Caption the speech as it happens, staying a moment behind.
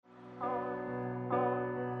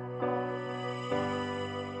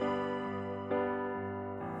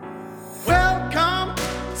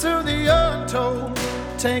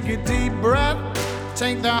take a deep breath,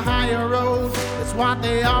 take the higher road. That's what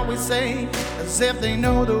they always say, as if they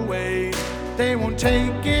know the way. They won't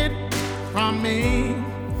take it from me.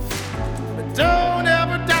 But don't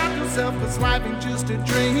ever doubt yourself, 'cause life ain't just a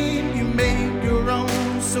dream. You make your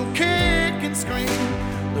own, so kick and scream.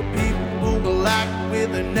 The people will act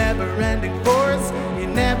with a never-ending force. You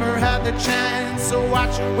never had the chance, so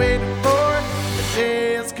what you waiting for? The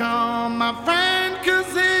day has come, my friend,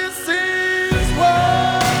 'cause this is war.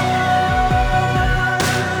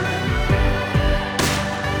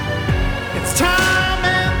 It's time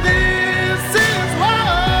and this is war.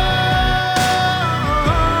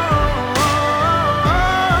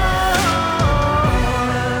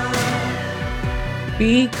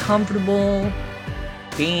 Be comfortable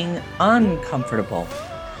being uncomfortable.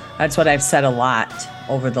 That's what I've said a lot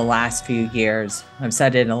over the last few years. I've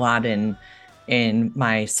said it a lot in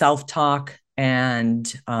my self-talk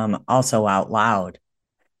and also out loud.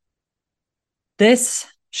 This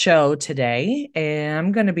show today,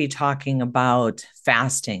 I'm going to be talking about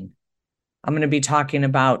fasting. I'm going to be talking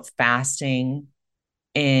about fasting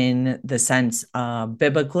in the sense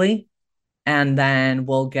biblically, and then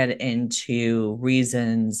we'll get into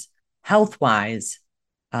reasons health-wise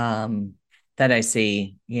that I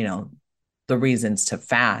see, the reasons to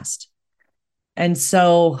fast. And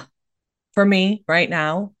so for me right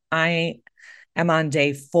now, I am on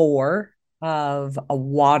day 4 of a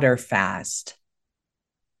water fast.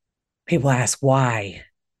 People ask why.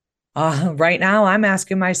 Right now, I'm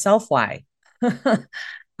asking myself why.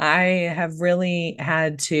 I have really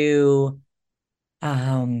had to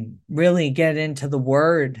really get into the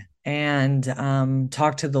Word and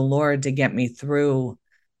talk to the Lord to get me through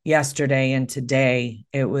yesterday and today.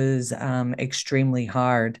 It was extremely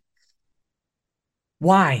hard.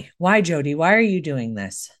 Why? Why, Jodi? Why are you doing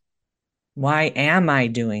this? Why am I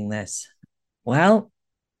doing this? Well,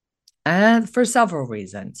 for several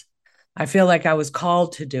reasons. I feel like I was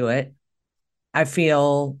called to do it. I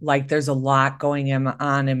feel like there's a lot going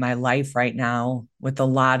on in my life right now with a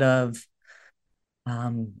lot of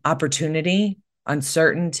opportunity,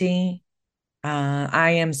 uncertainty. I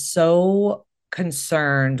am so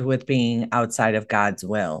concerned with being outside of God's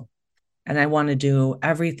will, and I want to do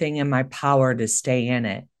everything in my power to stay in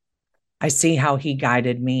it. I see how He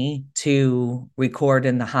guided me to record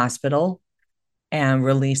in the hospital and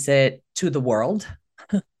release it to the world.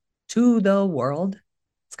 To the world.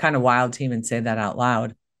 It's kind of wild to even say that out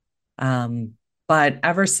loud. But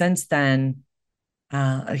ever since then,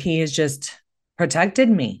 He has just protected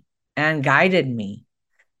me and guided me.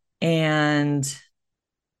 And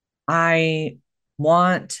I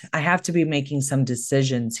have to be making some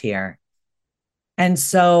decisions here. And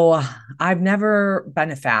so I've never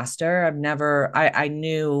been a faster. I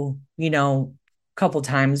knew, a couple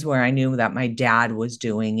times where I knew that my dad was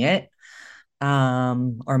doing it.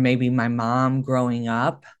 Or maybe my mom growing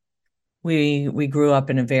up. We grew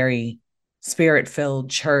up in a very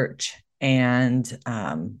spirit-filled church, and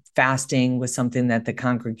fasting was something that the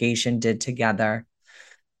congregation did together.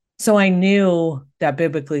 So I knew that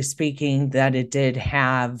biblically speaking, that it did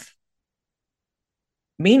have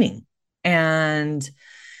meaning. And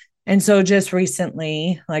so just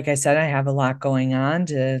recently, like I said, I have a lot going on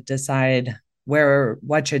to decide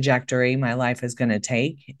what trajectory my life is going to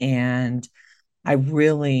take. And I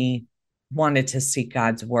really wanted to seek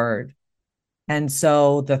God's word. And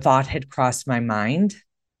so the thought had crossed my mind.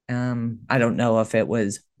 I don't know if it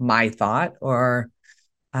was my thought or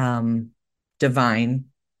divine,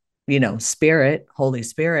 spirit, Holy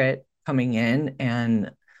Spirit coming in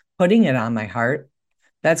and putting it on my heart.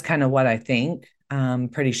 That's kind of what I think. I'm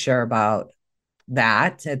pretty sure about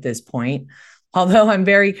that at this point. Although I'm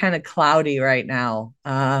very kind of cloudy right now.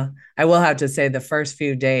 I will have to say the first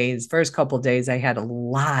couple days, I had a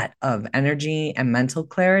lot of energy and mental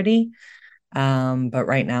clarity. But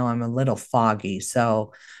right now I'm a little foggy.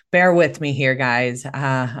 So bear with me here, guys.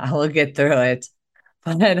 I'll get through it.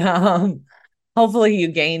 But hopefully you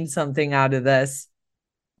gain something out of this.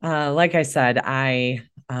 Like I said, I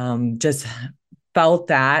just felt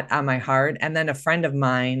that on my heart. And then a friend of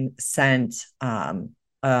mine sent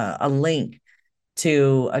a link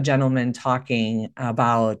to a gentleman talking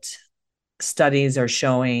about studies are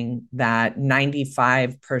showing that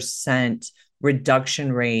 95%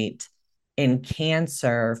 reduction rate in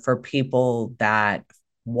cancer for people that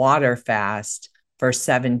water fast for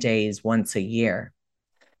 7 days once a year.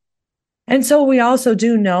 And so we also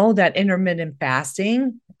do know that intermittent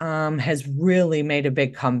fasting has really made a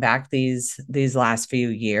big comeback these last few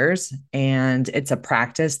years. And it's a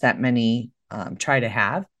practice that many try to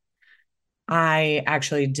have. I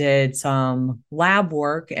actually did some lab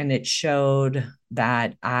work and it showed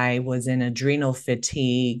that I was in adrenal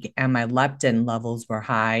fatigue and my leptin levels were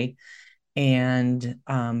high, and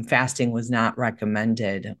fasting was not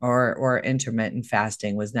recommended, or intermittent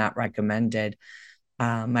fasting was not recommended.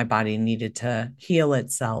 My body needed to heal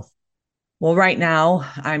itself. Well, right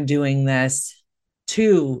now I'm doing this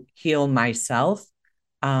to heal myself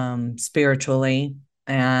spiritually,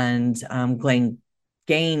 and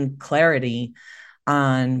gain clarity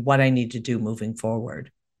on what I need to do moving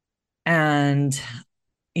forward. And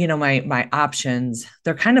my options,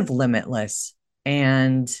 they're kind of limitless.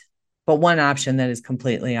 And but one option that is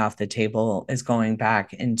completely off the table is going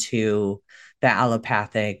back into the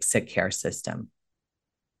allopathic sick care system.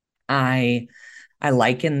 I I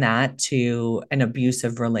liken that to an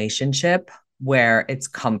abusive relationship where it's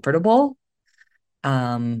comfortable.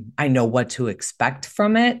 I know what to expect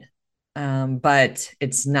from it, but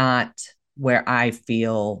it's not where I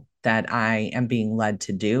feel that I am being led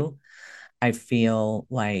to do. I feel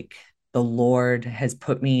like the Lord has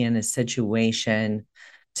put me in a situation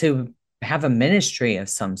to have a ministry of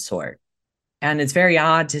some sort. And it's very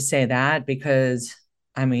odd to say that because,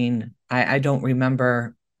 I mean, I don't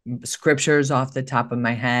remember scriptures off the top of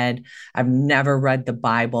my head. I've never read the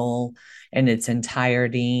Bible in its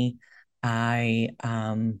entirety. I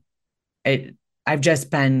it I've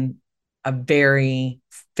just been a very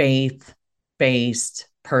faith-based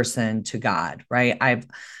person to God, right?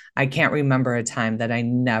 I can't remember a time that I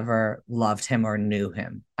never loved him or knew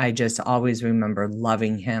him. I just always remember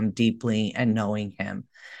loving him deeply and knowing him,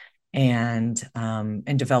 and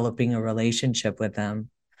developing a relationship with him.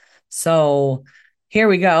 So here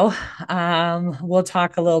we go. We'll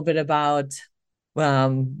talk a little bit about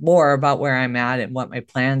more about where I'm at and what my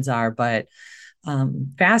plans are. But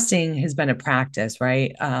fasting has been a practice,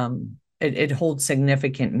 right? It holds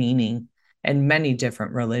significant meaning in many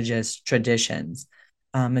different religious traditions,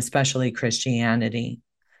 especially Christianity.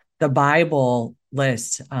 The Bible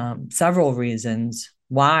lists several reasons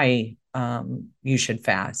why you should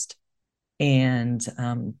fast. And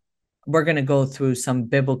we're going to go through some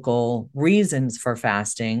biblical reasons for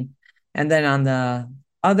fasting. And then on the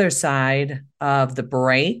other side of the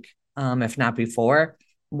break, if not before,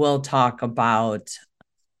 we'll talk about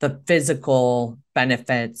the physical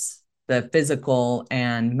benefits, the physical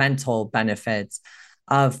and mental benefits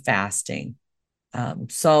of fasting.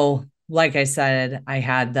 So, like I said, I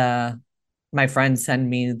had my friend send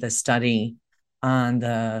me the study on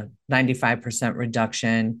the 95%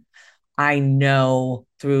 reduction. I know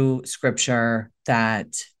through scripture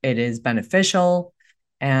that it is beneficial.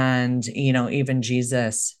 And, even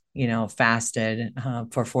Jesus, fasted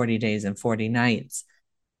for 40 days and 40 nights.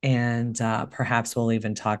 And perhaps we'll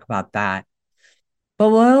even talk about that. But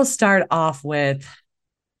we'll start off with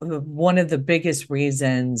one of the biggest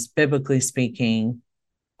reasons, biblically speaking,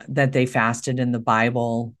 that they fasted in the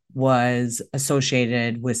Bible was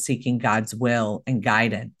associated with seeking God's will and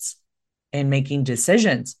guidance and making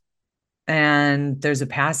decisions. And there's a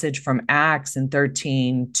passage from Acts in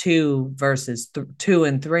 13:2, verses 2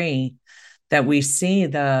 and 3, that we see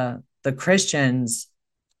the Christians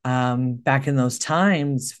back in those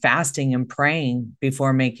times fasting and praying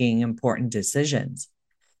before making important decisions.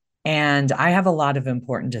 And I have a lot of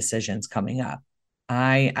important decisions coming up.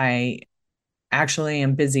 I actually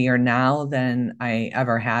am busier now than I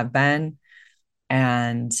ever have been.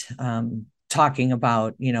 And talking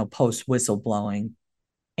about, post whistleblowing,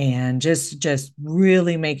 and just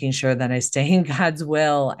really making sure that I stay in God's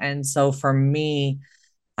will. And so for me,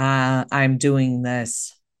 I'm doing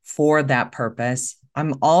this for that purpose.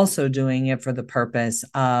 I'm also doing it for the purpose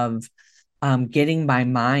of getting my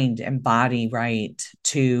mind and body right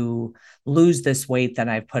to lose this weight that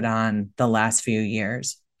I've put on the last few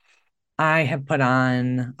years. I have put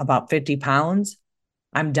on about 50 pounds.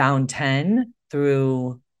 I'm down 10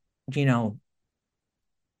 through, you know,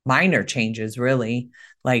 minor changes, really,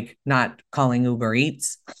 like not calling Uber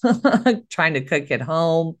Eats, trying to cook at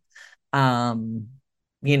home, um,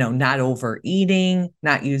 not overeating,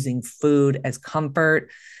 not using food as comfort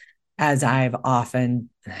as I've often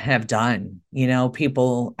have done.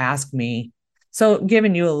 People ask me, so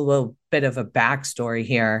giving you a little bit of a backstory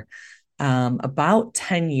here, about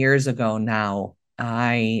 10 years ago now,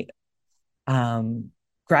 I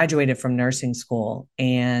graduated from nursing school.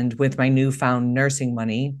 And with my newfound nursing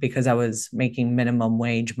money, because I was making minimum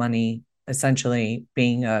wage money, essentially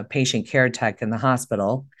being a patient care tech in the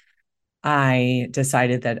hospital, I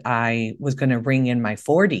decided that I was going to ring in my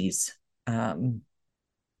 40s.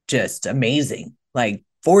 Just amazing, like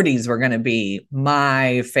 40s were going to be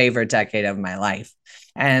my favorite decade of my life.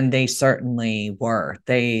 And they certainly were.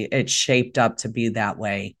 It shaped up to be that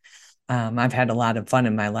way. I've had a lot of fun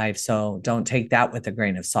in my life, so don't take that with a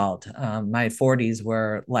grain of salt. My 40s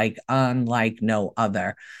were like unlike no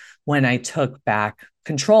other when I took back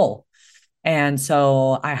control. And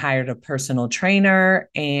so I hired a personal trainer,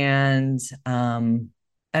 and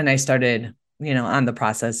I started, on the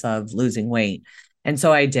process of losing weight. And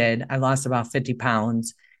so I did. I lost about 50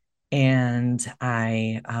 pounds, and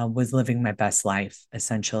I was living my best life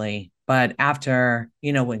essentially. But after,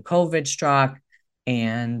 when COVID struck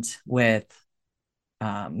and with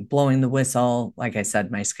blowing the whistle, like I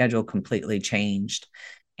said, my schedule completely changed.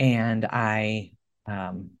 And I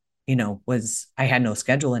had no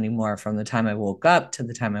schedule anymore. From the time I woke up to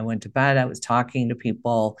the time I went to bed, I was talking to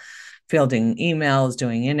people, fielding emails,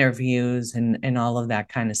 doing interviews, and all of that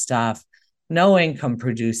kind of stuff. No income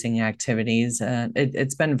producing activities.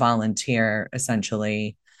 It's been volunteer,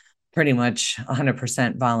 essentially, pretty much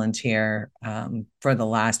 100% volunteer for the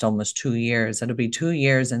last almost 2 years. It'll be 2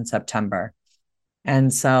 years in September.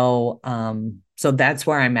 And so that's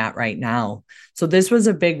where I'm at right now. So this was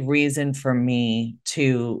a big reason for me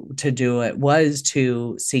to do it, was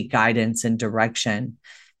to seek guidance and direction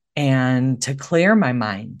and to clear my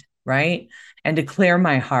mind, right? And to clear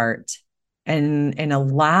my heart and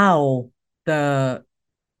allow the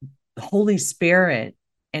Holy Spirit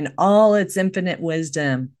and all its infinite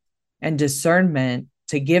wisdom and discernment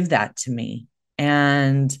to give that to me.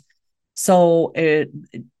 And so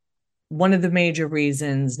one of the major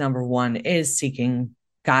reasons, number one, is seeking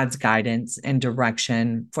God's guidance and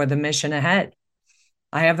direction for the mission ahead.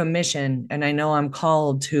 I have a mission, and I know I'm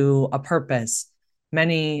called to a purpose.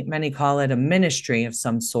 Many call it a ministry of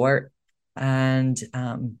some sort. And,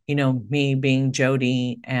 me being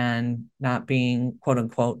Jodi and not being quote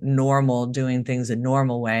unquote normal, doing things a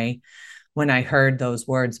normal way. When I heard those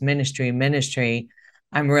words, ministry,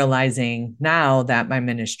 I'm realizing now that my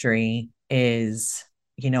ministry is,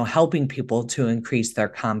 helping people to increase their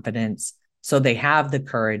confidence so they have the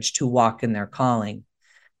courage to walk in their calling.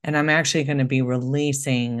 And I'm actually going to be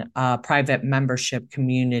releasing a private membership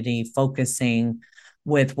community focusing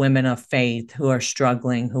with women of faith who are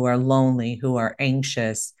struggling, who are lonely, who are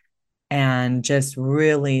anxious, and just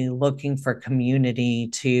really looking for community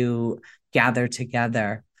to gather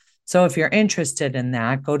together. So if you're interested in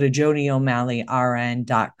that, go to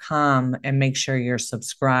JodiO'MalleyRN.com and make sure you're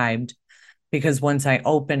subscribed, because once I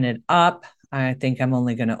open it up, I think I'm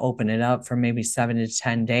only going to open it up for maybe 7 to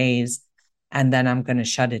 10 days. And then I'm going to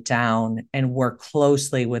shut it down and work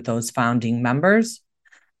closely with those founding members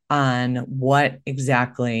on what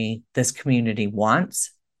exactly this community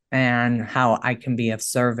wants and how I can be of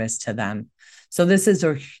service to them. So this is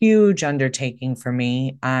a huge undertaking for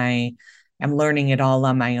me. I am learning it all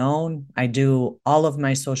on my own. I do all of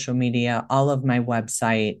my social media, all of my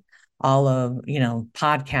website, all of,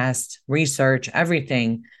 podcast research,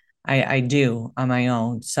 everything I do on my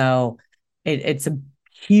own. So it's a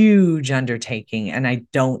huge undertaking, and I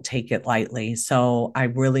don't take it lightly. So I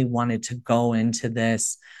really wanted to go into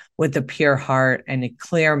this with a pure heart and a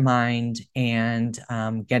clear mind and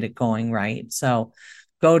get it going right. So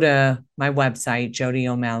go to my website, Jodi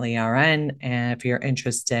O'Malley RN, and if you're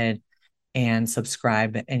interested, and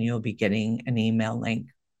subscribe, and you'll be getting an email link.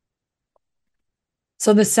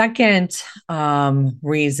 So the second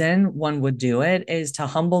reason one would do it is to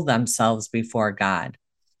humble themselves before God,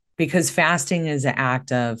 because fasting is an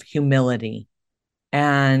act of humility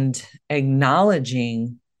and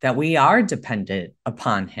acknowledging that we are dependent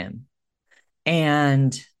upon Him.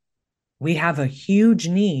 And we have a huge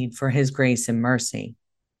need for His grace and mercy.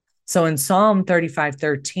 So in Psalm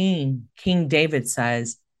 35:13, King David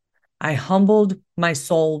says, I humbled my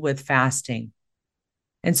soul with fasting.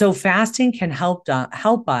 And so fasting can help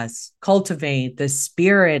us cultivate the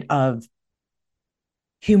spirit of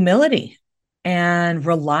humility and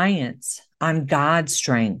reliance on God's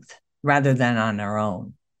strength rather than on our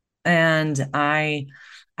own. And I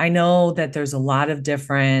know that there's a lot of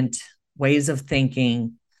different ways of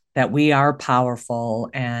thinking that we are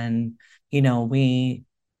powerful, and we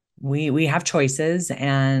have choices,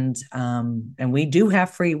 and we do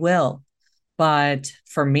have free will. But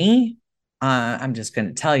for me, I'm just going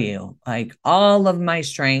to tell you, like, all of my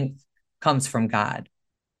strength comes from God.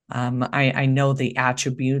 I know the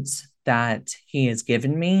attributes that He has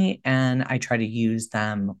given me, and I try to use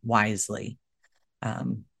them wisely.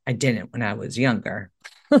 I didn't when I was younger.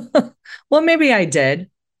 Well, maybe I did.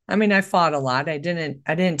 I mean, I fought a lot. I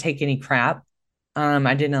didn't take any crap.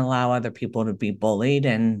 I didn't allow other people to be bullied.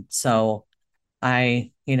 And so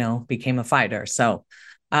I, became a fighter. So,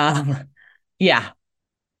 yeah.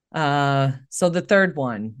 So the third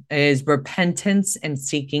one is repentance and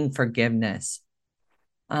seeking forgiveness.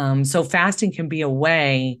 So fasting can be a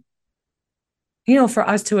way, for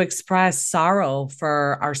us to express sorrow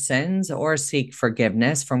for our sins or seek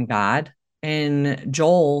forgiveness from God. In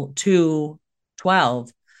Joel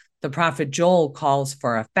 2:12, the prophet Joel calls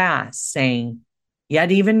for a fast, saying,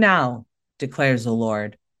 "Yet even now, declares the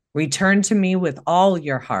Lord, return to me with all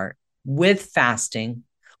your heart, with fasting,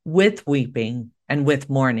 with weeping, and with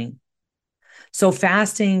mourning." So,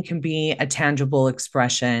 fasting can be a tangible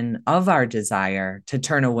expression of our desire to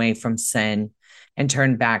turn away from sin and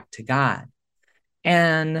turn back to God.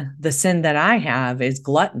 And the sin that I have is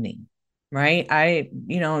gluttony, right?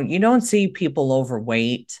 You don't see people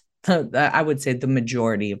overweight. I would say the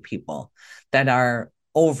majority of people that are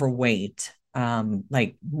overweight,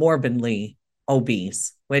 like morbidly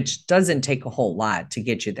obese, which doesn't take a whole lot to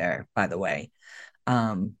get you there, by the way,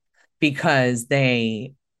 because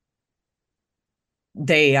they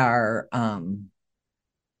are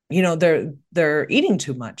they're eating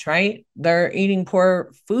too much, right? They're eating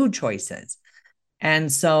poor food choices.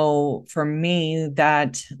 And so for me,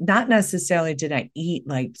 that not necessarily did I eat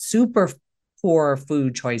like super poor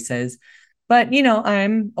food choices, but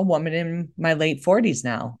I'm a woman in my late 40s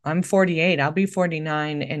now. I'm 48. I'll be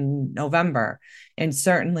 49 in November. And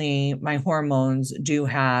certainly my hormones do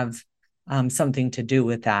have something to do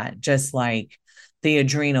with that, just like the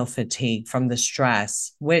adrenal fatigue from the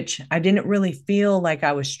stress, which I didn't really feel like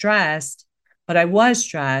I was stressed, but I was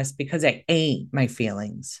stressed because I ate my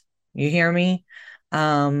feelings. You hear me?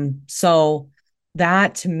 So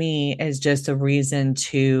that to me is just a reason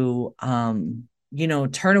to,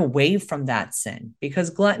 turn away from that sin, because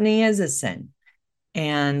gluttony is a sin.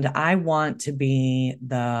 And I want to be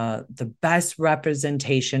the best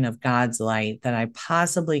representation of God's light that I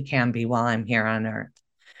possibly can be while I'm here on earth.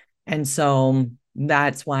 And so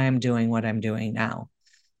that's why I'm doing what I'm doing now.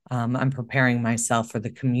 I'm preparing myself for the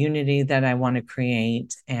community that I want to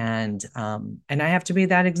create, and I have to be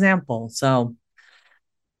that example. So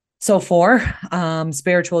for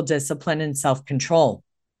spiritual discipline and self-control.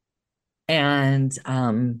 And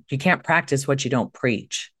you can't practice what you don't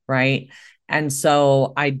preach, right? And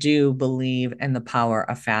so I do believe in the power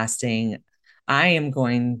of fasting.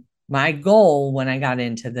 My goal when I got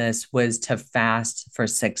into this was to fast for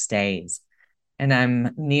 6 days. And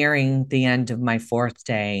I'm nearing the end of my 4th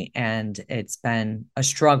day, and it's been a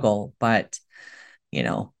struggle, but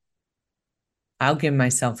I'll give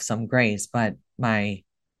myself some grace, but my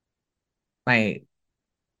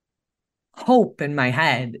hope in my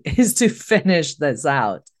head is to finish this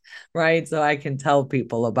out, right? So I can tell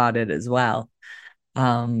people about it as well.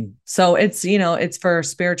 So it's for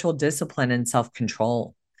spiritual discipline and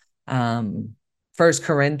self-control. 1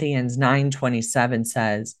 Corinthians 9:27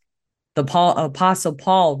 says, Apostle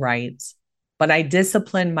Paul writes, "But I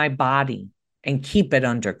discipline my body and keep it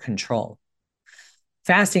under control."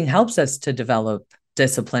 Fasting helps us to develop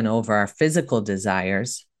discipline over our physical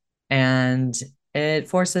desires, and it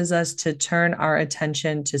forces us to turn our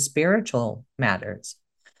attention to spiritual matters,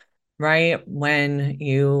 right? When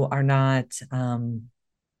you are not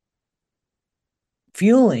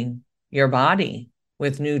fueling your body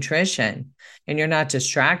with nutrition, and you're not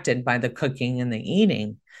distracted by the cooking and the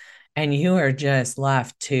eating, and you are just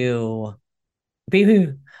left to be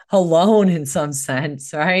alone in some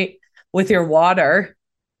sense, right? With your water,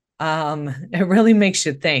 it really makes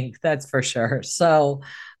you think, that's for sure. So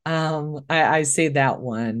I see that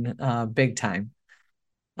one big time.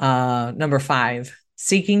 Number 5,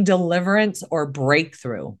 seeking deliverance or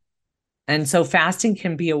breakthrough. And so fasting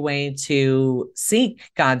can be a way to seek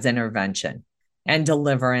God's intervention and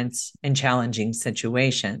deliverance in challenging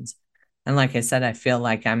situations. And like I said, I feel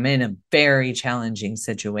like I'm in a very challenging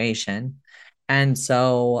situation. And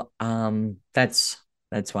so that's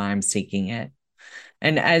why I'm seeking it.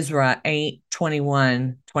 And Ezra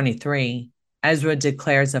 8:21-23, Ezra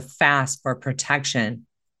declares a fast for protection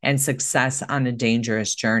and success on a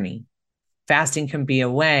dangerous journey. Fasting can be a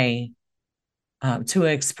way to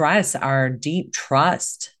express our deep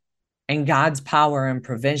trust in God's power and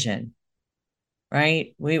provision,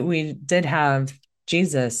 right? We did have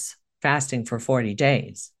Jesus fasting for 40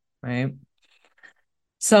 days, right?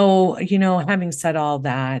 So, having said all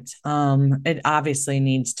that, it obviously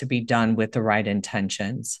needs to be done with the right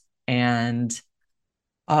intentions and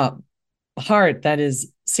a heart that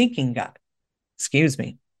is seeking God. Excuse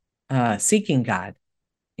me, seeking God.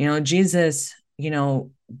 Jesus,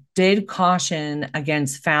 did caution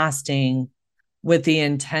against fasting with the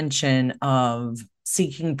intention of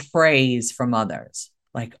seeking praise from others.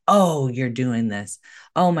 Like, oh, you're doing this.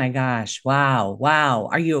 Oh my gosh. Wow. Wow.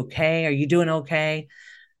 Are you okay? Are you doing okay?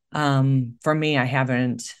 For me, I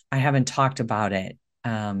haven't talked about it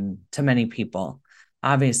to many people.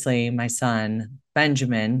 Obviously, my son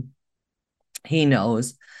Benjamin, he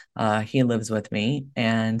knows. He lives with me,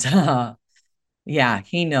 and yeah,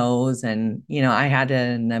 he knows. And I had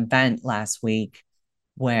an event last week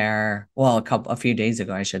where, well, a few days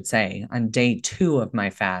ago, I should say, on day 2 of my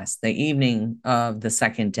fast, the evening of the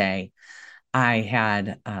second day, I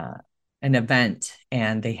had an event,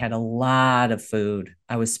 and they had a lot of food.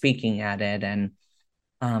 I was speaking at it, and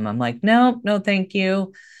I'm like, no, no, thank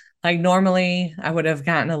you. Like normally, I would have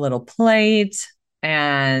gotten a little plate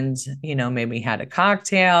and maybe had a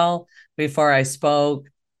cocktail before I spoke,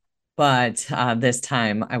 but this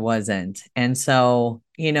time I wasn't. And so,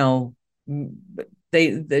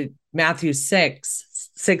 the Matthew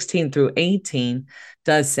 6:16 through 18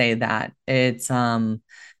 does say that it's the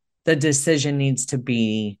decision needs to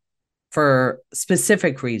be for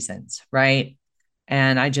specific reasons, right?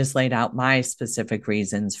 And I just laid out my specific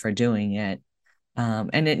reasons for doing it.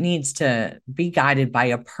 And it needs to be guided by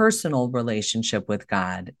a personal relationship with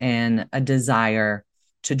God and a desire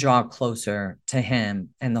to draw closer to Him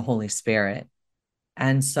and the Holy Spirit.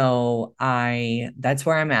 And so that's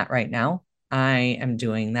where I'm at right now. I am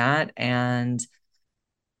doing that, and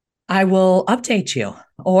I will update you.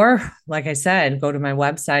 Or, like I said, go to my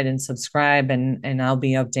website and subscribe, and I'll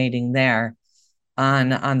be updating there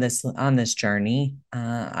on this journey.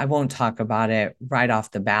 I won't talk about it right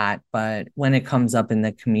off the bat, but when it comes up in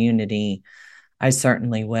the community, I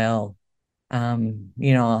certainly will. On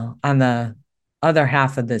the other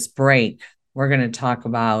half of this break, we're going to talk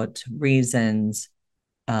about reasons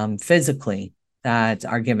physically that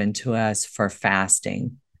are given to us for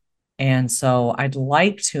fasting. And so I'd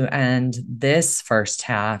like to end this first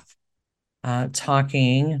half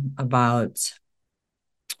talking about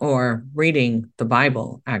or reading the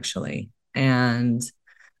Bible, actually. And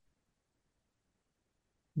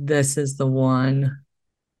this is the one,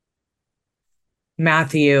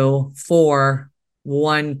 Matthew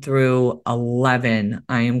 4:1 through 11,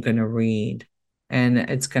 I am going to read. And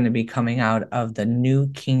it's going to be coming out of the New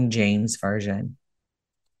King James Version.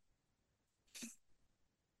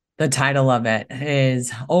 The title of it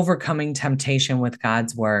is Overcoming Temptation with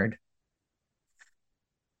God's Word.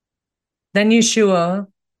 Then Yeshua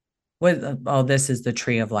this is the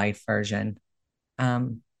Tree of Life version.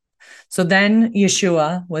 So then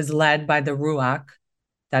Yeshua was led by the Ruach,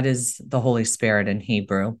 that is the Holy Spirit in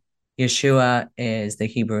Hebrew. Yeshua is the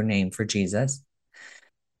Hebrew name for Jesus.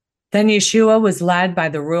 Then Yeshua was led by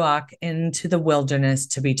the Ruach into the wilderness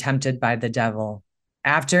to be tempted by the devil.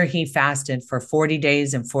 After he fasted for 40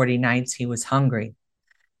 days and 40 nights, he was hungry.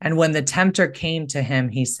 And when the tempter came to him,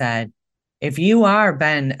 he said, "If you are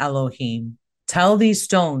Ben Elohim, tell these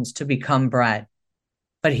stones to become bread."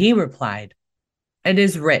 But he replied, "It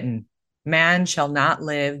is written, man shall not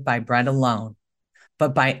live by bread alone,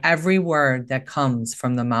 but by every word that comes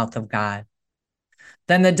from the mouth of God."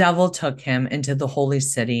 Then the devil took him into the holy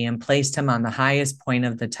city and placed him on the highest point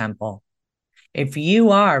of the temple. "If you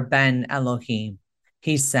are Ben Elohim,"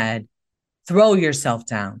 he said, "throw yourself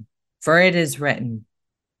down, for it is written,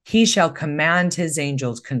 he shall command his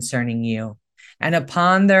angels concerning you, and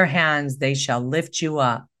upon their hands they shall lift you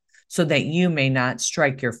up, so that you may not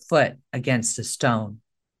strike your foot against a stone."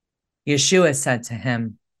 Yeshua said to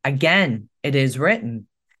him, "Again, it is written,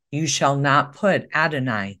 you shall not put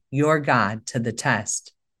Adonai, your God, to the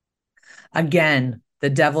test." Again, the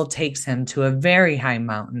devil takes him to a very high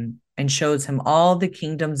mountain and shows him all the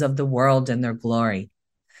kingdoms of the world and their glory.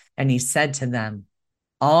 And he said to them,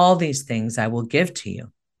 "All these things I will give to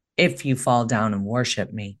you, if you fall down and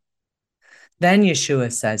worship me." Then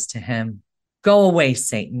Yeshua says to him, "Go away,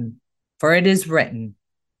 Satan, for it is written,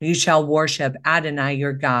 you shall worship Adonai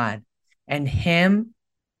your God, and him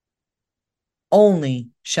only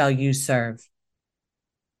shall you serve."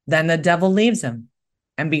 Then the devil leaves him,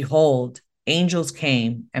 and behold, angels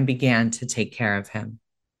came and began to take care of him.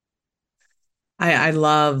 I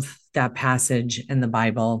love that passage in the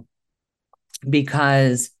Bible,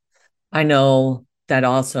 because I know that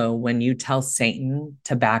also when you tell Satan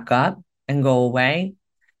to back up and go away,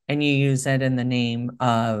 and you use it in the name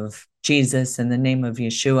of Jesus, in the name of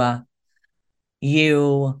Yeshua,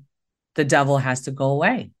 the devil has to go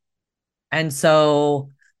away. And so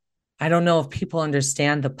I don't know if people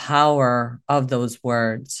understand the power of those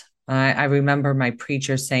words. I remember my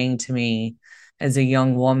preacher saying to me as a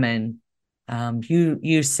young woman,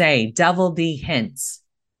 you say, "Devil thee hints,"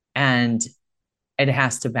 and it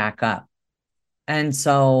has to back up. And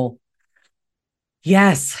so,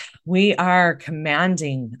 yes, we are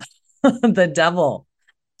commanding the devil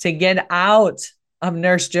to get out of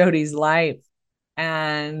Nurse Jodi's life.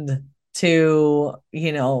 and to,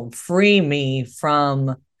 free me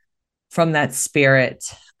from that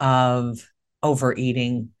spirit of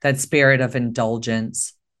overeating, that spirit of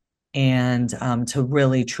indulgence, and to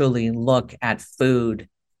really truly look at food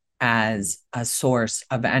as a source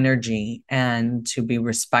of energy and to be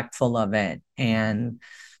respectful of it and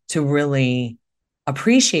to really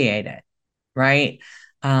appreciate it, right?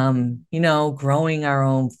 Growing our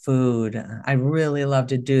own food. I really love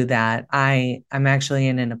to do that. I'm actually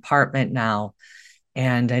in an apartment now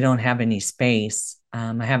and I don't have any space.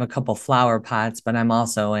 I have a couple flower pots, but I'm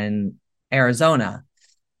also in Arizona.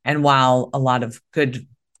 And while a lot of good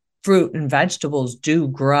fruit and vegetables do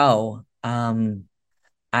grow, the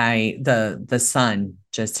sun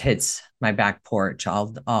just hits my back porch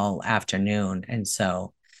all afternoon, and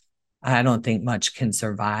so I don't think much can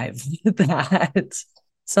survive that.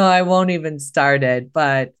 So I won't even start it.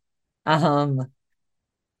 But um,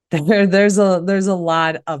 there's a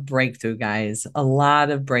lot of breakthrough, guys. A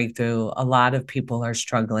lot of breakthrough. A lot of people are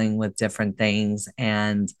struggling with different things,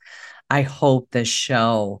 and I hope this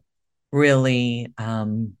show really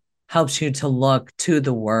helps you to look to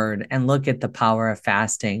the word and look at the power of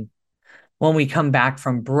fasting. When we come back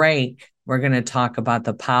from break, we're going to talk about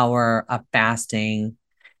the power of fasting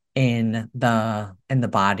in the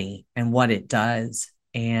body and what it does,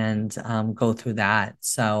 and go through that.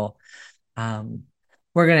 So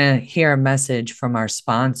we're going to hear a message from our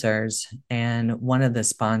sponsors, and one of the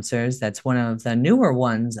sponsors that's one of the newer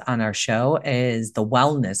ones on our show is the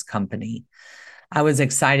Wellness Company. I was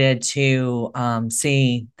excited to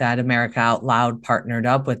see that America Out Loud partnered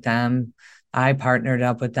up with them. I partnered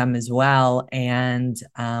up with them as well, and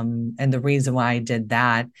the reason why I did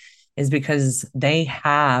that is because they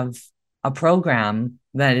have a program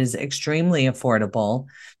that is extremely affordable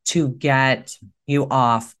to get you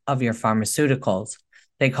off of your pharmaceuticals.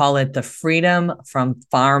 They call it the Freedom from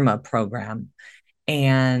Pharma program,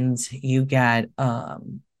 and you get a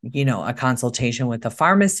consultation with a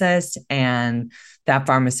pharmacist, and that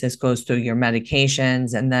pharmacist goes through your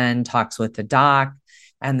medications and then talks with the doc,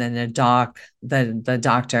 and then the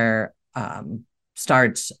doctor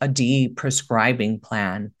starts a de-prescribing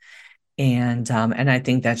plan. And I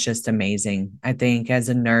think that's just amazing. I think as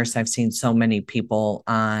a nurse, I've seen so many people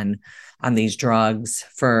on these drugs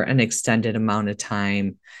for an extended amount of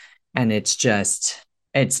time, and it's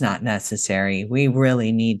not necessary. We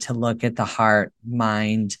really need to look at the heart,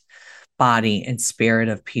 mind, body, and spirit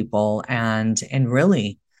of people, and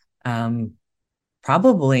really,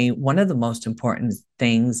 probably one of the most important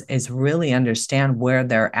things is really understand where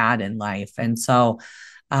they're at in life. And so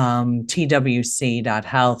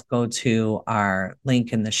twc.health, go to our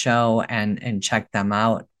link in the show and check them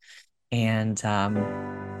out. And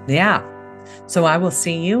so I will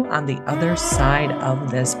see you on the other side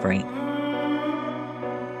of this break.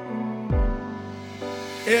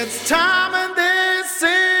 It's time, and this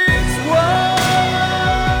is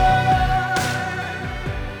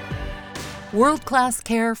world-class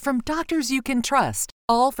care from doctors you can trust,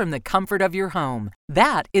 all from the comfort of your home.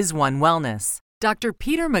 That is One Wellness. Dr.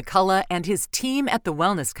 Peter McCullough and his team at the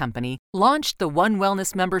Wellness Company launched the One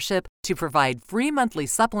Wellness membership to provide free monthly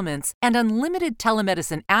supplements and unlimited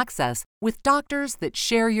telemedicine access with doctors that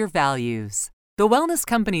share your values. The Wellness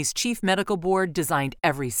Company's Chief Medical Board designed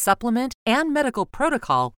every supplement and medical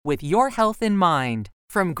protocol with your health in mind.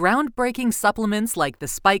 From groundbreaking supplements like the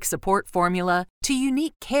Spike Support Formula to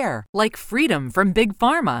unique care like Freedom from Big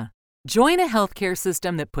Pharma. Join a healthcare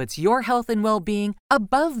system that puts your health and well-being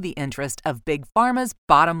above the interest of Big Pharma's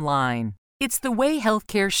bottom line. It's the way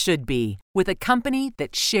healthcare should be, with a company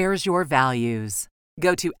that shares your values.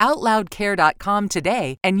 Go to OutLoudCare.com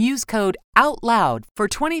today and use code OUTLOUD for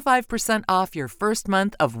 25% off your first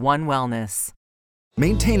month of One Wellness.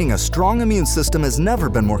 Maintaining a strong immune system has never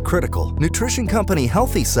been more critical. Nutrition company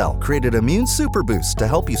Healthy Cell created Immune Super Boost to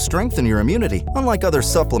help you strengthen your immunity. Unlike other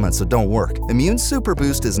supplements that don't work, Immune Super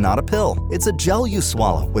Boost is not a pill. It's a gel you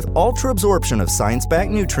swallow with ultra-absorption of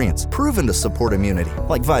science-backed nutrients proven to support immunity,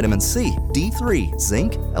 like vitamin C, D3,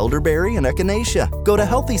 zinc, elderberry, and echinacea. Go to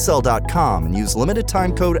HealthyCell.com and use limited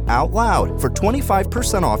time code OUTLOUD for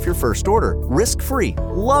 25% off your first order. Risk-free.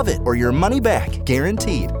 Love it or your money back.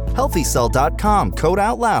 Guaranteed. HealthyCell.com, code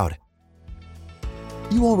OUTLOUD.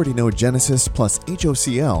 You already know Genesis plus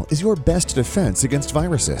HOCl is your best defense against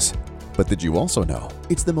viruses. But did you also know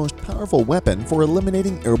it's the most powerful weapon for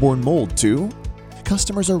eliminating airborne mold too?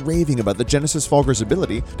 Customers are raving about the Genesis fogger's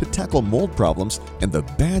ability to tackle mold problems and the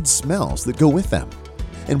bad smells that go with them.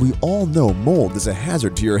 And we all know mold is a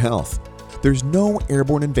hazard to your health. There's no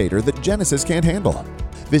airborne invader that Genesis can't handle.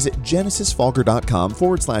 Visit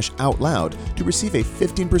genesisfogger.com/OUTLOUD to receive a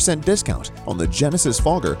 15% discount on the Genesis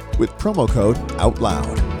Fogger with promo code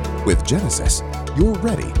OUTLOUD. With Genesis, you're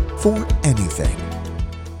ready for anything.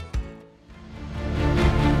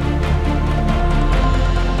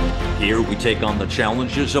 Here we take on the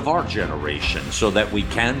challenges of our generation so that we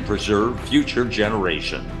can preserve future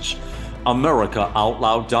generations.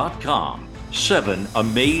 AmericaOutloud.com. 7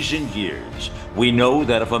 amazing years. We know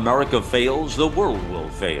that if America fails, the world will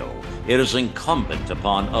fail. It is incumbent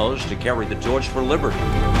upon us to carry the torch for liberty.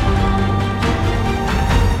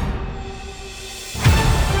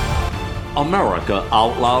 America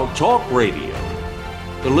Out Loud Talk Radio.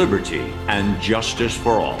 Liberty and justice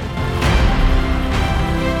for all.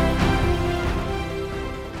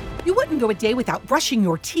 You wouldn't go a day without brushing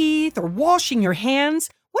your teeth or washing your hands.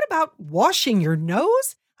 What about washing your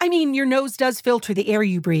nose? I mean, your nose does filter the air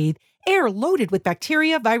you breathe, air loaded with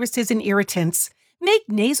bacteria, viruses, and irritants. Make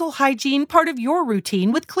nasal hygiene part of your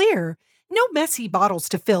routine with Xlear. No messy bottles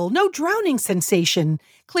to fill, no drowning sensation.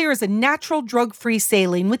 Xlear is a natural drug-free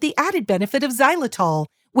saline with the added benefit of xylitol,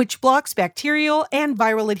 which blocks bacterial and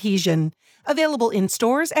viral adhesion. Available in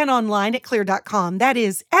stores and online at Xlear.com. That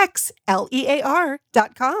is XLEAR.com.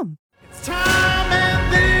 It's time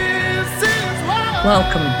and this is why.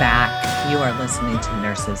 Welcome back. You are listening to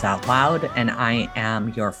Nurses Out Loud, and I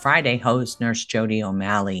am your Friday host, Nurse Jodi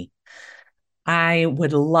O'Malley. I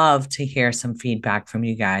would love to hear some feedback from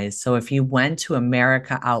you guys. So if you went to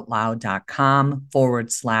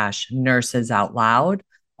americaoutloud.com/nurses out loud,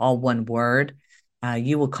 all one word,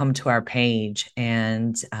 you will come to our page,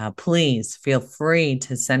 and please feel free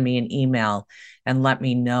to send me an email and let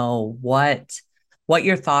me know what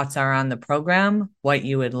your thoughts are on the program, what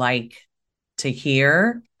you would like to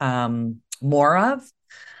hear more of.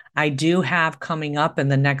 I do have coming up in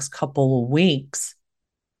the next couple of weeks,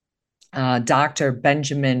 Dr.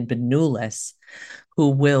 Benjamin Benulis, who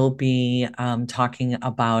will be talking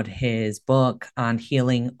about his book on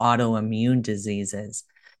healing autoimmune diseases.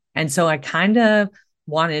 And so I kind of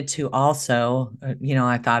wanted to also,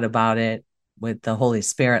 I thought about it with the Holy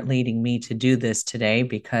Spirit leading me to do this today,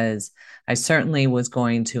 because I certainly was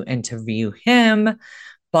going to interview him,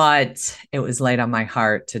 but it was laid on my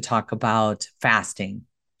heart to talk about fasting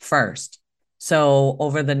first. So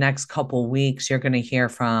over the next couple of weeks, you're going to hear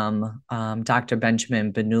from Dr.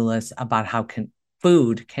 Benjamin Benulis about how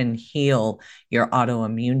food can heal your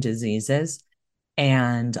autoimmune diseases.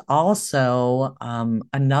 And also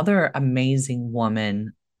another amazing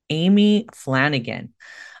woman, Amy Flanagan.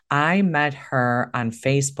 I met her on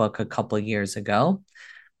Facebook a couple of years ago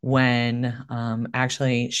when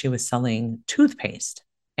actually she was selling toothpaste.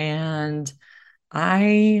 And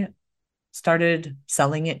I started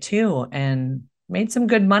selling it too and made some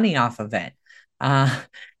good money off of it.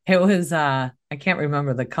 It was, I can't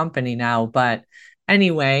remember the company now, but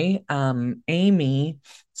anyway, Amy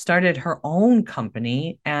started her own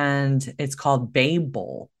company, and it's called Babe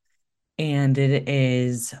Bowl. And it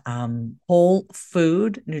is whole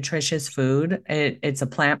food, nutritious food. It's a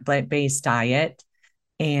plant-based diet.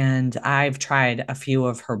 And I've tried a few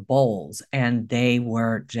of her bowls, and they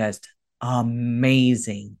were just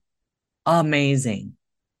amazing. And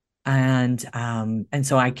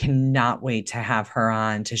so I cannot wait to have her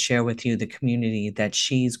on to share with you the community that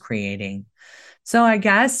she's creating. So I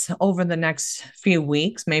guess over the next few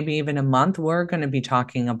weeks, maybe even a month, we're going to be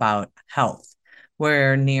talking about health.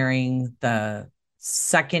 We're nearing the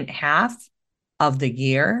second half of the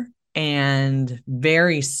year, and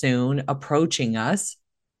very soon approaching us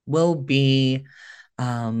will be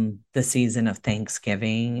the season of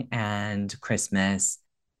Thanksgiving and Christmas.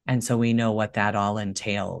 And so we know what that all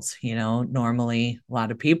entails. Normally a lot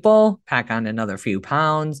of people pack on another few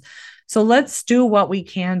pounds. So let's do what we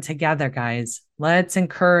can together, guys. Let's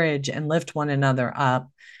encourage and lift one another up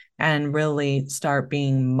and really start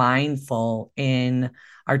being mindful in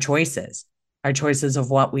our choices of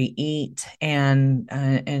what we eat and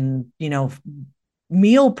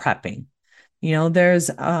meal prepping. There's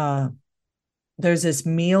this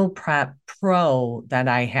meal prep pro that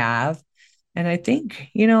I have. And I think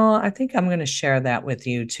I'm going to share that with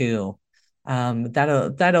you too.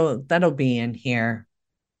 That'll be in here.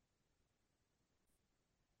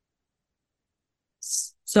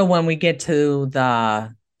 So when we get to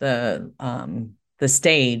the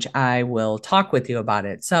stage, I will talk with you about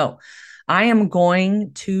it. So I am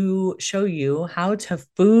going to show you how to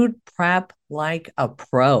food prep like a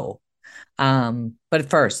pro. But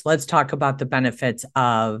first, let's talk about the benefits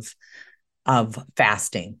of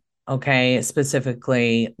fasting. Okay,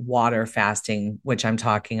 specifically water fasting, which I'm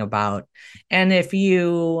talking about. And if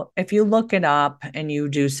you look it up and you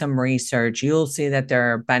do some research, you'll see that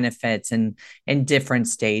there are benefits in different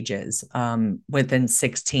stages. Within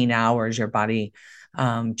 16 hours, your body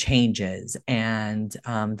changes, and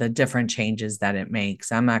the different changes that it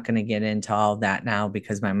makes. I'm not going to get into all that now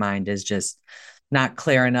because my mind is just not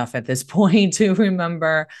clear enough at this point to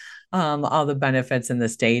remember all the benefits and the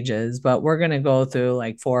stages, but we're going to go through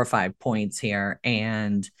like 4 or 5 points here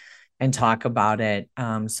and talk about it.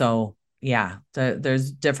 So yeah,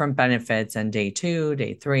 there's different benefits on day 2,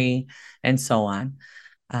 day 3, and so on.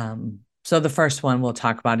 So the first one we'll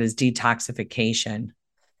talk about is detoxification.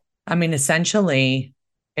 I mean, essentially,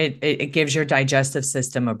 it gives your digestive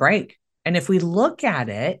system a break. And if we look at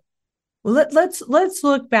it, let's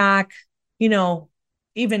look back,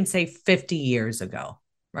 even say 50 years ago,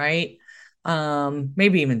 right?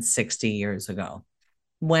 Maybe even 60 years ago,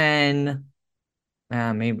 when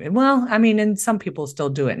maybe, well, I mean, and some people still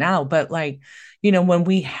do it now, but like, when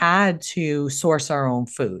we had to source our own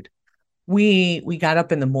food, we got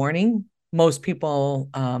up in the morning. Most people,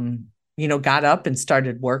 got up and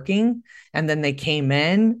started working, and then they came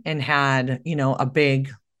in and had, a big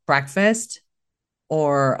breakfast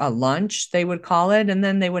or a lunch, they would call it, and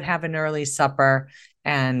then they would have an early supper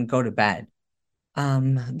and go to bed.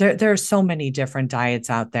 There are so many different diets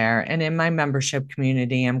out there, and in my membership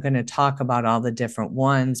community, I'm going to talk about all the different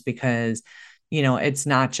ones because it's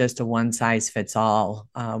not just a one size fits all.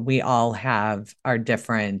 We all have our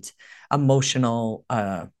different emotional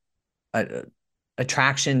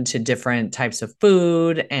attraction to different types of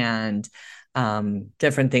food and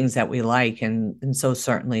different things that we like, and so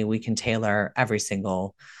certainly we can tailor every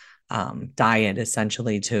single diet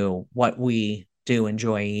essentially to what we do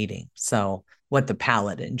enjoy eating. So what the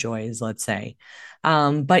palate enjoys, let's say.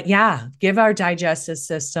 But yeah, give our digestive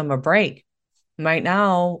system a break. Right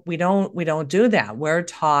now, we don't do that. We're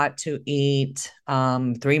taught to eat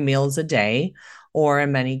 3 meals a day, or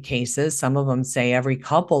in many cases, some of them say every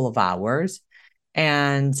couple of hours.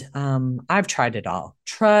 And I've tried it all.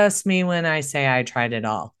 Trust me when I say I tried it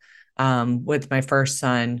all. With my first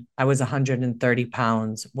son, I was 130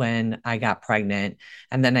 pounds when I got pregnant,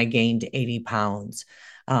 and then I gained 80 pounds.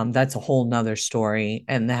 That's a whole nother story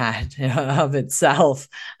and that of itself.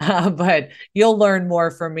 But you'll learn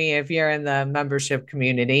more from me if you're in the membership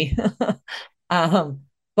community.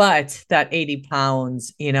 But that 80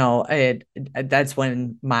 pounds, that's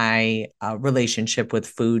when my relationship with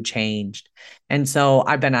food changed. And so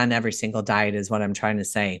I've been on every single diet is what I'm trying to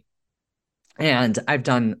say. And I've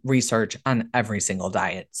done research on every single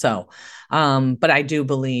diet. So, but I do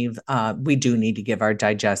believe we do need to give our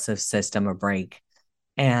digestive system a break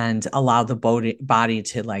and allow the body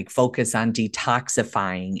to like focus on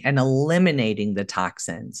detoxifying and eliminating the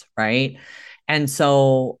toxins, right? And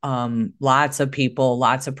so lots of people,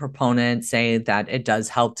 lots of proponents say that it does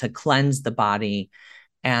help to cleanse the body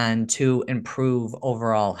and to improve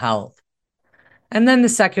overall health. And then the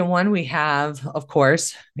second one we have, of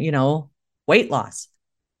course, weight loss.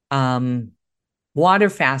 Water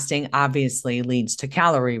fasting obviously leads to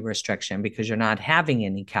calorie restriction because you're not having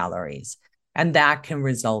any calories, and that can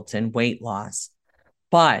result in weight loss.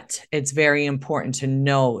 But it's very important to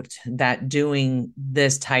note that doing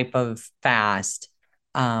this type of fast,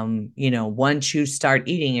 once you start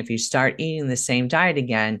eating, if you start eating the same diet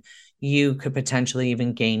again, you could potentially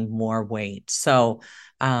even gain more weight. So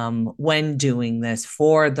when doing this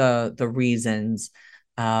for the reasons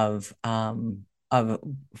of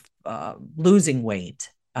losing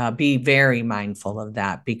weight, be very mindful of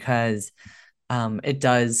that because it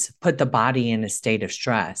does put the body in a state of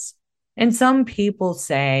stress. And some people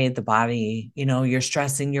say the body, you're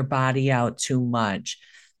stressing your body out too much.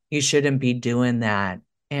 You shouldn't be doing that.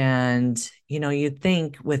 And, you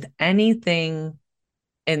think with anything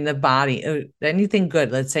in the body, anything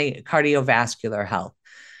good, let's say cardiovascular health,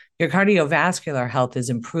 your cardiovascular health is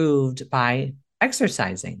improved by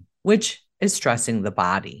exercising, which is stressing the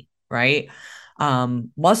body, right?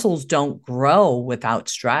 Muscles don't grow without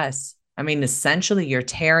stress. I mean, essentially, you're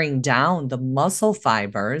tearing down the muscle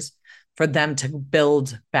fibers for them to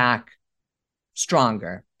build back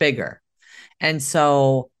stronger, bigger. And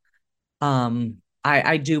so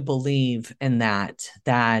I do believe in that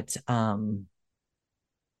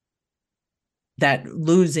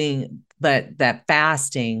losing, that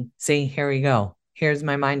fasting. See, here we go. Here's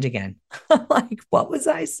my mind again. Like, what was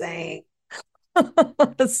I saying?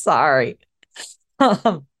 Sorry.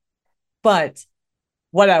 But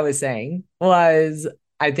what I was saying was,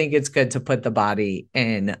 I think it's good to put the body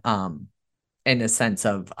in a sense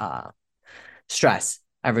of stress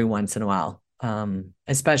every once in a while.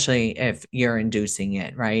 especially if you're inducing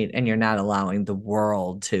it, right? And you're not allowing the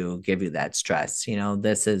world to give you that stress.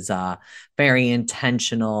 This is very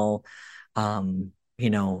intentional.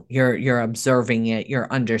 You're observing it,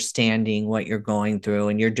 you're understanding what you're going through,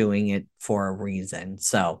 and you're doing it for a reason.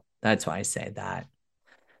 So that's why I say that.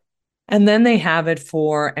 And then they have it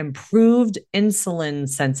for improved insulin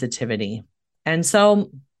sensitivity. And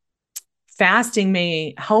so fasting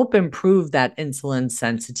may help improve that insulin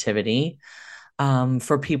sensitivity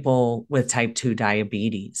for people with type 2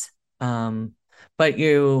 diabetes. But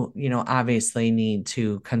you obviously need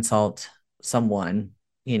to consult someone,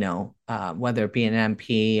 whether it be an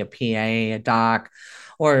MP, a PA, a doc,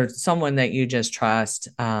 or someone that you just trust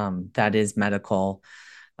that is medical.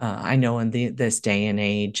 I know in this day and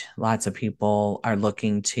age, lots of people are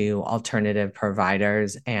looking to alternative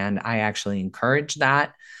providers, and I actually encourage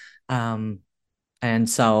that. And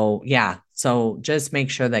so, yeah, so just make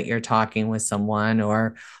sure that you're talking with someone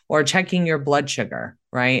or checking your blood sugar,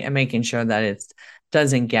 right? And making sure that it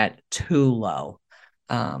doesn't get too low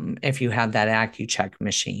if you have that AccuCheck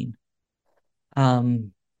machine.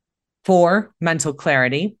 For mental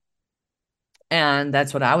clarity, and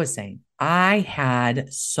that's what I was saying. I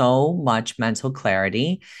had so much mental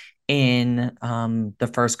clarity in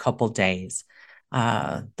the first couple days.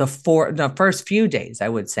 The first few days, I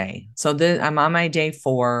would say. So I'm on my day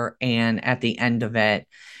 4 and at the end of it,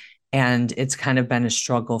 and it's kind of been a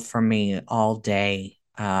struggle for me all day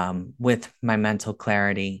with my mental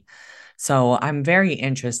clarity. So I'm very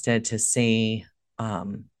interested to see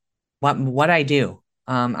what I do.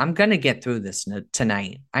 I'm going to get through this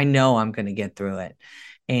tonight. I know I'm going to get through it.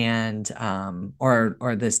 And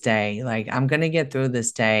or this day, like I'm going to get through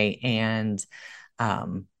this day, and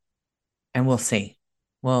we'll see.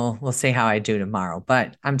 We'll see how I do tomorrow,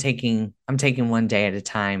 but I'm taking one day at a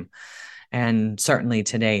time. And certainly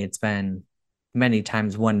today it's been many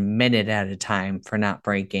times 1 minute at a time for not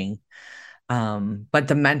breaking. But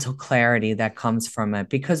the mental clarity that comes from it,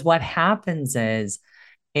 because what happens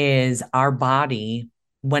is our body,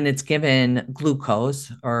 when it's given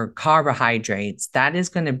glucose or carbohydrates, that is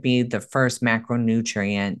going to be the first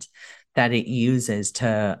macronutrient that it uses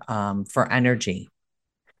for energy.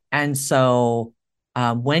 And so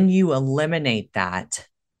when you eliminate that,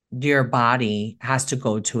 your body has to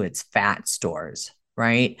go to its fat stores,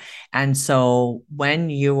 right? And so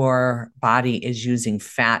when your body is using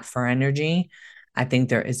fat for energy, I think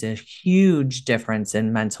there is a huge difference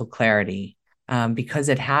in mental clarity because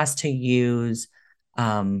it has to use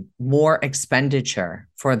more expenditure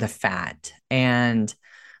for the fat. And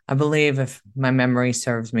I believe, if my memory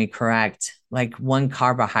serves me correct, like 1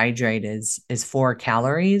 carbohydrate is 4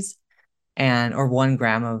 calories, or 1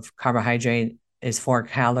 gram of carbohydrate is 4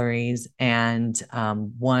 calories, and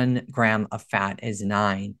 1 gram of fat is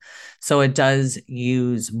 9. So it does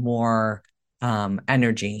use more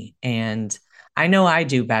energy. And I know I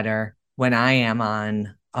do better when I am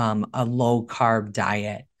on a low carb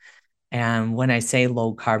diet. And when I say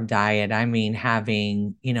low carb diet, I mean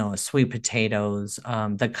having, sweet potatoes,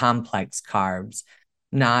 the complex carbs,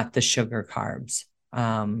 not the sugar carbs.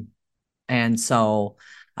 And so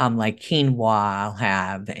like quinoa I'll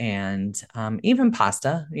have, and even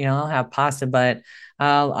pasta, I'll have pasta, but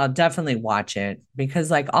I'll definitely watch it,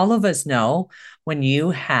 because like all of us know, when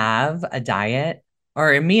you have a diet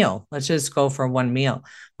or a meal, let's just go for one meal.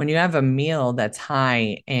 When you have a meal that's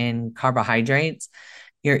high in carbohydrates,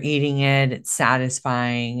 you're eating it, it's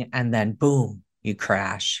satisfying, and then boom, you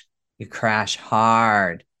crash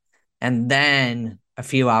hard. And then a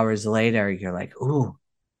few hours later, you're like, ooh,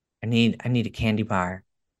 I need a candy bar.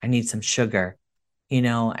 I need some sugar,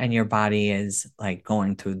 and your body is like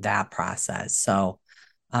going through that process. So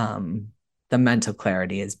the mental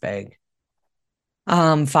clarity is big.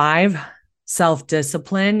 5,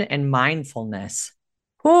 self-discipline and mindfulness.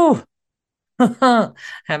 Whew. Have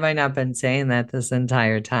I not been saying that this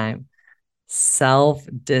entire time?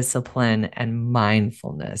 Self-discipline and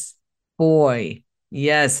mindfulness. Boy,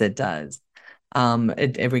 yes, it does.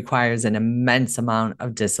 It requires an immense amount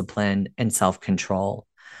of discipline and self-control.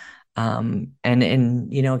 And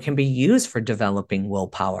it can be used for developing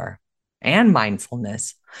willpower and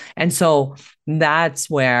mindfulness. And so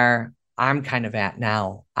that's where I'm kind of at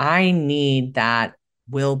now. I need that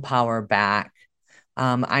willpower back.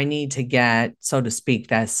 I need to get, so to speak,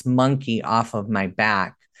 this monkey off of my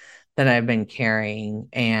back that I've been carrying.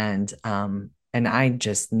 And I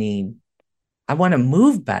want to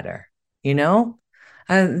move better,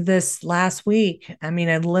 this last week. I mean,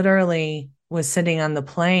 I literally was sitting on the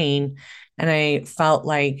plane and I felt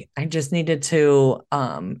like I just needed to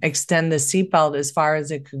extend the seatbelt as far as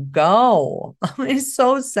it could go. It's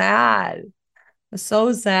so sad.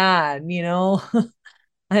 So sad,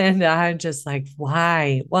 And I'm just like,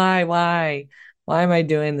 why am I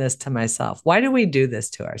doing this to myself? Why do we do this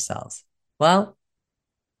to ourselves? Well,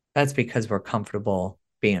 that's because we're comfortable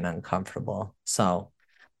being uncomfortable. So,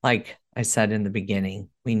 like I said in the beginning,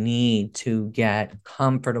 we need to get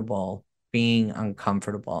comfortable being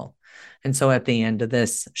uncomfortable. And so at the end of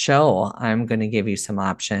this show, I'm going to give you some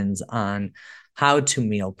options on how to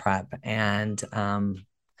meal prep and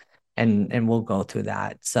we'll go through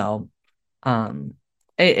that. So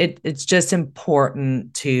it's just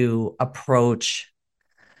important to approach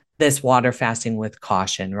this water fasting with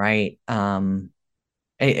caution, right?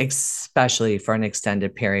 Especially for an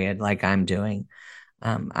extended period like I'm doing.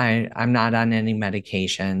 I'm not on any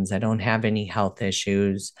medications. I don't have any health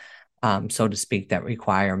issues, so to speak, that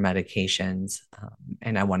require medications,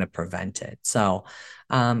 and I want to prevent it. So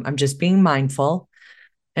I'm just being mindful.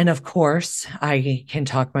 And of course, I can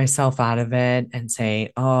talk myself out of it and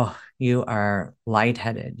say, oh, you are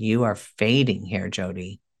lightheaded. You are fading here,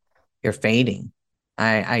 Jodi. You're fading.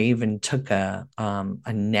 I even took a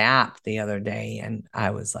nap the other day and I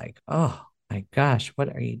was like, oh my gosh, what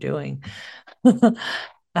are you doing?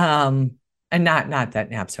 um, and not that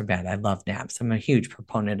naps are bad. I love naps. I'm a huge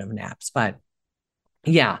proponent of naps, but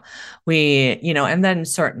yeah, and then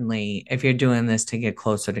certainly if you're doing this to get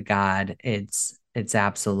closer to God, it's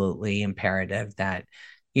absolutely imperative that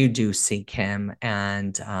you do seek him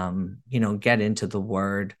and get into the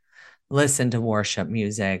word, listen to worship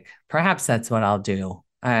music. Perhaps that's what I'll do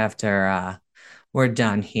after we're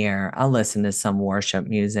done here. I'll listen to some worship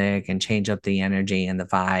music and change up the energy and the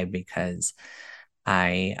vibe because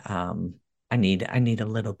I need a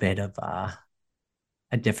little bit of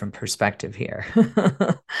a different perspective here.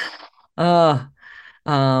 uh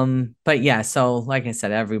but yeah, so like I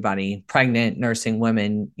said, everybody, pregnant, nursing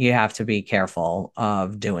women, you have to be careful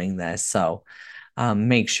of doing this. So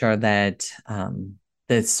make sure that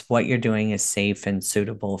this what you're doing is safe and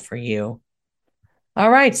suitable for you. All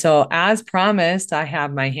right, so as promised, I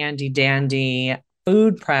have my handy dandy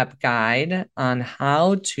food prep guide on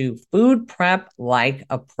how to food prep like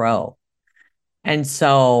a pro. And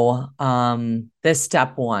so this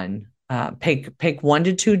step one, pick 1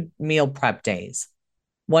 to 2 meal prep days,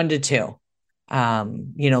 1 to 2.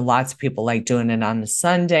 Lots of people like doing it on a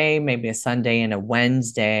Sunday, maybe a Sunday and a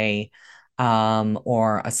Wednesday,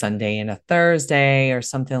 or a Sunday and a Thursday or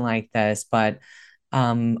something like this. But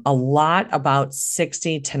a lot about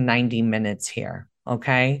 60 to 90 minutes here.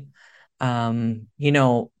 Okay.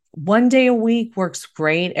 1 day a week works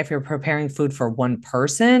great if you're preparing food for one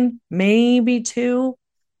person, maybe two,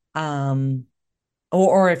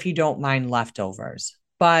 or if you don't mind leftovers.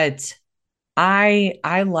 But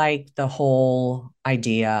I like the whole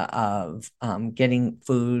idea of getting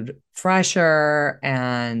food fresher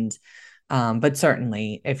and but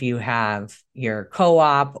certainly if you have your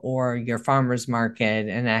co-op or your farmer's market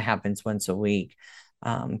and that happens once a week,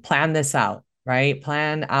 plan this out, right?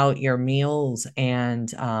 Plan out your meals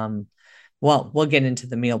and well, we'll get into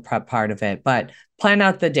the meal prep part of it, but plan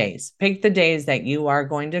out the days. Pick the days that you are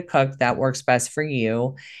going to cook that works best for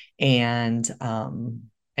you and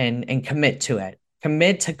and commit to it.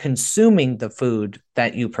 Commit to consuming the food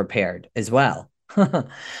that you prepared as well.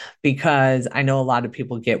 Because I know a lot of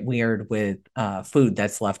people get weird with food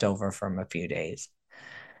that's left over from a few days.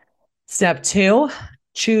 Step 2,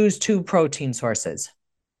 choose 2 protein sources,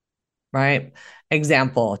 right?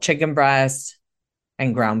 Example, chicken breast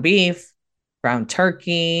and ground beef, ground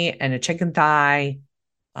turkey and a chicken thigh,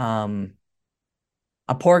 a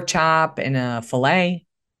pork chop and a filet.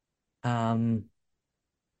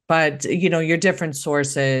 But your different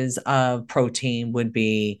sources of protein would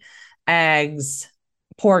be eggs,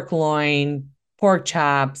 pork loin, pork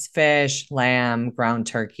chops, fish, lamb, ground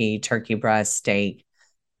turkey, turkey breast, steak,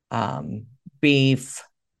 beef,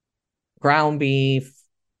 ground beef,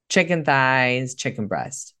 chicken thighs, chicken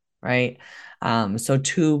breast, right? So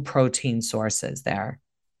 2 protein sources there.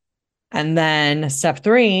 And then step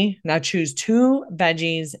 3, now choose 2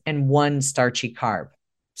 veggies and 1 starchy carb.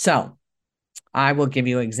 So I will give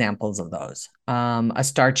you examples of those. A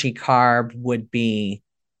starchy carb would be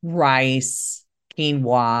rice,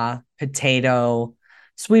 quinoa, potato,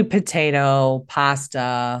 sweet potato,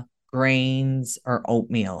 pasta, grains, or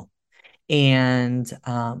oatmeal. And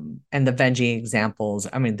the veggie examples,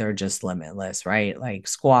 I mean, they're just limitless, right? Like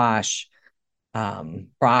squash,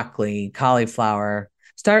 broccoli, cauliflower.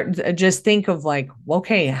 Just think of like,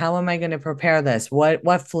 okay, how am I going to prepare this?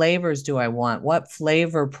 What flavors do I want? What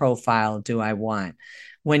flavor profile do I want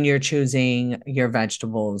when you're choosing your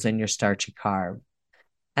vegetables and your starchy carb?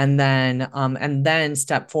 And then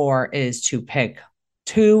step 4 is to pick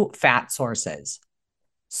two fat sources.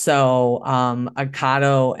 So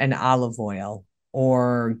avocado and olive oil,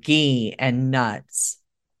 or ghee and nuts,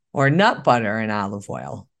 or nut butter and olive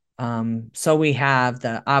oil. So we have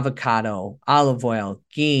the avocado, olive oil,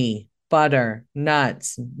 ghee, butter,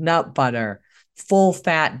 nuts, nut butter, full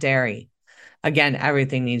fat dairy. Again,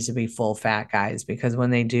 everything needs to be full fat, guys, because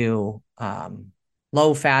when they do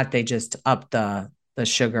low fat, they just up the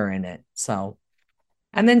sugar in it. So,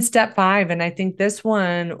 and then step 5, and I think this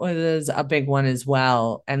one was a big one as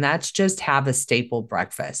well, and that's just have a staple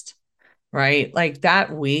breakfast, right? Like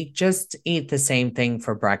that week, just eat the same thing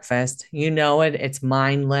for breakfast. You know it, it's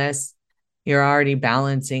mindless. You're already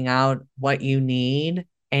balancing out what you need,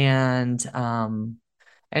 and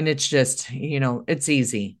it's just, it's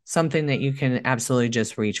easy, something that you can absolutely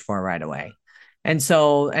just reach for right away. And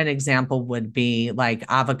so an example would be like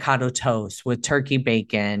avocado toast with turkey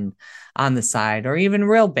bacon on the side, or even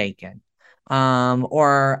real bacon,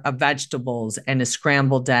 or a vegetables and a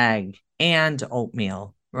scrambled egg and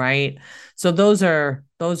oatmeal, right? So those are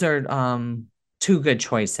two good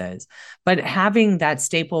choices. But having that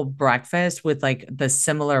staple breakfast with like the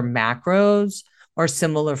similar macros or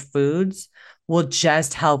similar foods will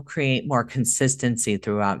just help create more consistency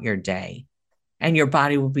throughout your day. And your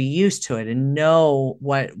body will be used to it and know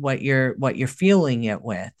what you're fueling it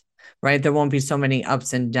with, right? There won't be so many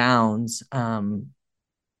ups and downs. And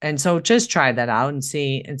so just try that out and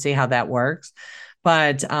see how that works.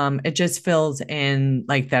 But it just fills in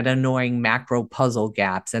like that annoying macro puzzle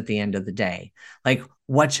gaps at the end of the day. Like,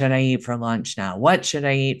 what should I eat for lunch now? What should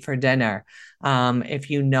I eat for dinner? If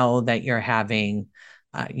you know that you're having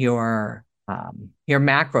your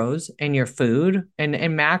macros in your food, and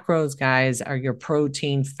macros, guys, are your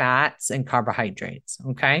protein, fats, and carbohydrates.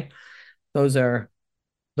 Okay. Those are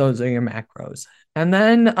your macros. And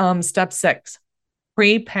then step 6,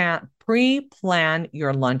 pre-plan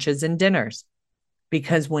your lunches and dinners,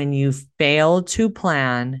 because when you fail to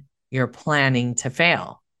plan, you're planning to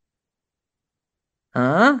fail.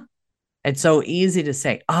 It's so easy to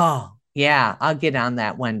say, oh yeah, I'll get on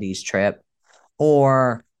that Wendy's trip,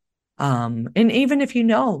 or and even if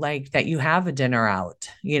like that you have a dinner out,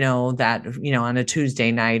 that, on a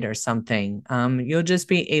Tuesday night or something, you'll just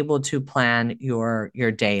be able to plan your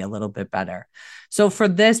day a little bit better. So for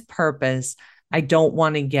this purpose, I don't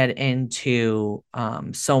want to get into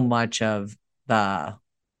so much of the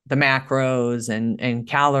macros and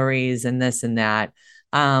calories and this and that.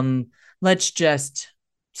 Let's just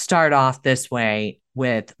start off this way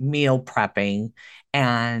with meal prepping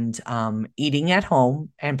and eating at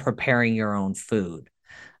home and preparing your own food.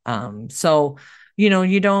 So,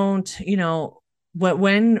 you don't,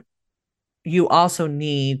 when you also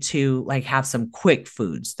need to like have some quick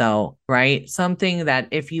foods though, right? Something that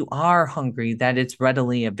if you are hungry, that it's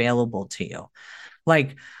readily available to you,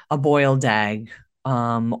 like a boiled egg,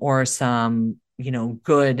 or some,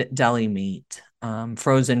 good deli meat,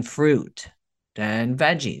 frozen fruit and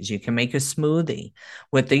veggies. You can make a smoothie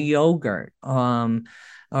with the yogurt,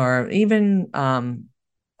 or even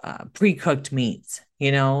pre-cooked meats.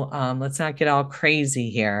 Let's not get all crazy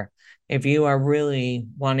here. If you are really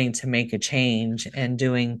wanting to make a change and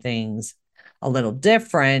doing things a little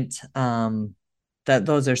different, that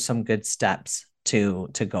those are some good steps to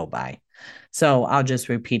go by. So I'll just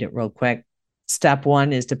repeat it real quick. Step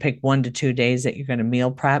 1 is to pick 1 to 2 days that you're going to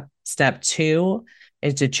meal prep. Step 2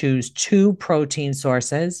 is to choose 2 protein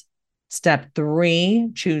sources. Step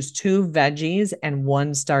 3, choose 2 veggies and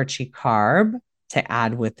 1 starchy carb to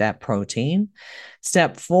add with that protein.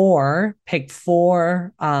 Step 4, pick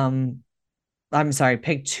 2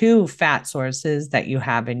 fat sources that you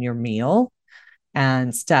have in your meal.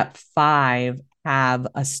 And step 5, have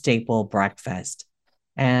a staple breakfast.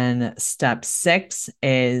 And step 6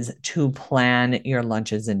 is to plan your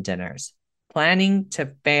lunches and dinners. Failing to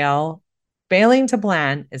plan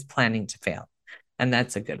is planning to fail. And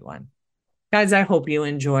that's a good one. Guys, I hope you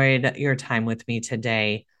enjoyed your time with me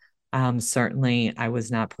today. Certainly, I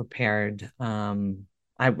was not prepared.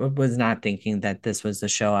 I was not thinking that this was the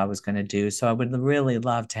show I was going to do. So I would really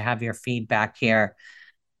love to have your feedback here.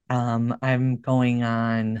 I'm going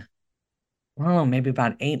on, maybe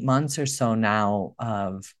about 8 months or so now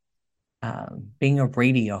of being a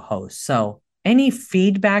radio host. So any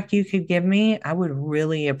feedback you could give me, I would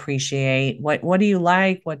really appreciate. What do you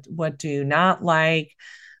like? What do you not like?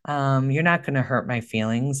 You're not going to hurt my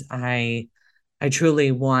feelings. I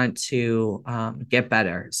truly want to get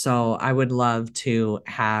better. So I would love to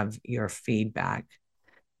have your feedback.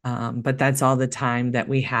 But that's all the time that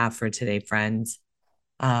we have for today, friends.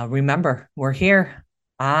 Remember, we're here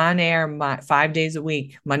on air 5 days a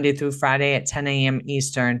week, Monday through Friday at 10 a.m.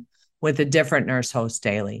 Eastern. with a different nurse host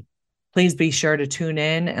daily. Please be sure to tune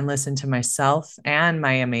in and listen to myself and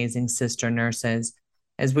my amazing sister nurses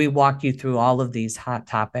as we walk you through all of these hot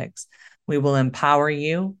topics. We will empower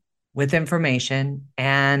you with information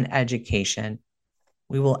and education.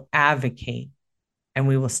 We will advocate and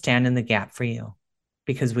we will stand in the gap for you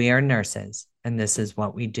because we are nurses and this is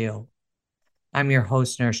what we do. I'm your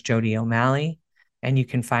host, Nurse Jodi O'Malley, and you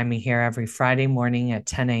can find me here every Friday morning at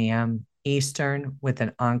 10 a.m. Eastern with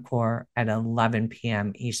an encore at 11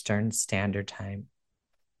 p.m. Eastern Standard Time.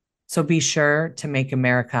 So be sure to make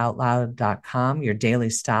AmericaOutloud.com your daily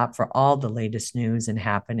stop for all the latest news and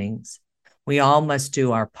happenings. We all must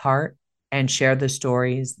do our part and share the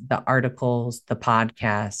stories, the articles, the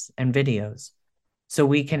podcasts, and videos so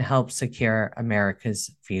we can help secure America's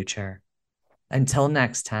future. Until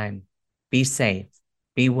next time, be safe,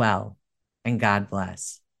 be well, and God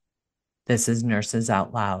bless. This is Nurses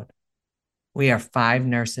Out Loud. We are 5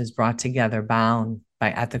 nurses brought together, bound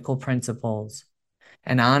by ethical principles,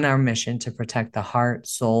 and on our mission to protect the heart,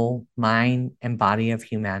 soul, mind, and body of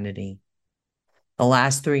humanity. The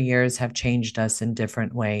last 3 years have changed us in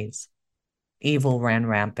different ways. Evil ran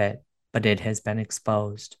rampant, but it has been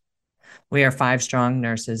exposed. We are 5 strong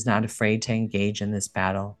nurses not afraid to engage in this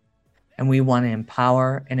battle, and we want to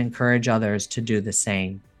empower and encourage others to do the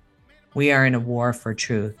same. We are in a war for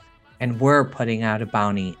truth, and we're putting out a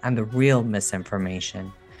bounty on the real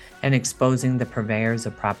misinformation and exposing the purveyors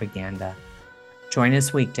of propaganda. Join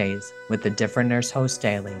us weekdays with a different nurse host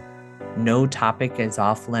daily. No topic is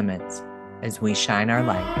off limits as we shine our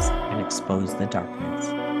lights and expose the darkness.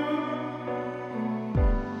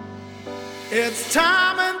 It's time.